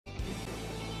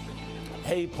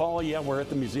Hey, Paul, yeah, we're at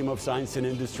the Museum of Science and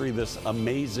Industry, this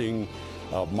amazing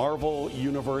Marvel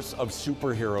Universe of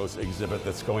Superheroes exhibit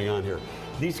that's going on here.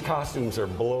 These costumes are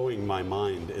blowing my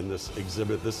mind in this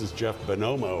exhibit. This is Jeff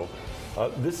Buonomo.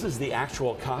 This is the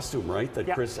actual costume, right,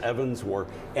 that Chris Evans wore,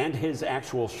 and his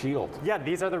actual shield. Yeah,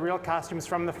 these are the real costumes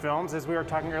from the films. As we were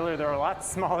talking earlier, they're a lot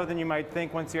smaller than you might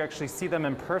think once you actually see them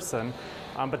in person.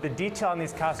 But the detail on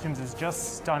these costumes is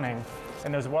just stunning.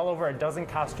 And there's well over a dozen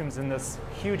costumes in this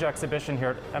huge exhibition here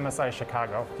at MSI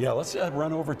Chicago. Yeah, let's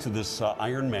run over to this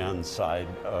Iron Man side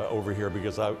over here,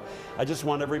 because I just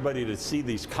want everybody to see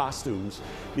these costumes.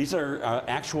 These are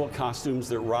actual costumes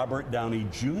that Robert Downey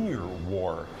Jr.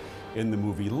 wore in the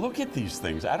movie. Look at these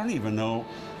things. I don't even know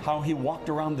how he walked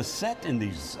around the set in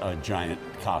these giant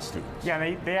costumes.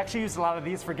 Yeah, they actually used a lot of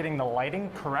these for getting the lighting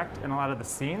correct in a lot of the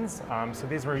scenes. So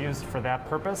these were used for that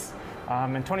purpose.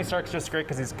 And Tony Stark's just great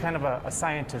because he's kind of a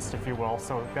scientist, if you will.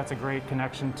 So that's a great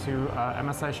connection to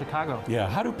MSI Chicago. Yeah,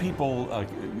 how do people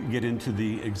get into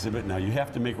the exhibit now? You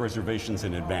have to make reservations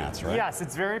in advance, right? Yes,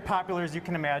 it's very popular, as you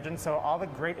can imagine. So all the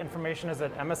great information is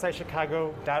at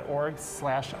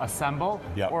msichicago.org/assemble,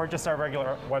 or just our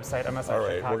regular website, MSI Chicago. All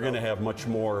right, we're going to have much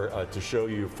more to show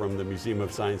you from the Museum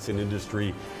of Science and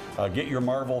Industry. Get your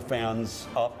Marvel fans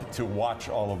up to watch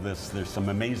all of this. There's some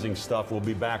amazing stuff. We'll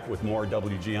be back with more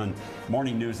WGN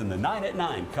Morning News in the 9 at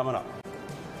 9 coming up.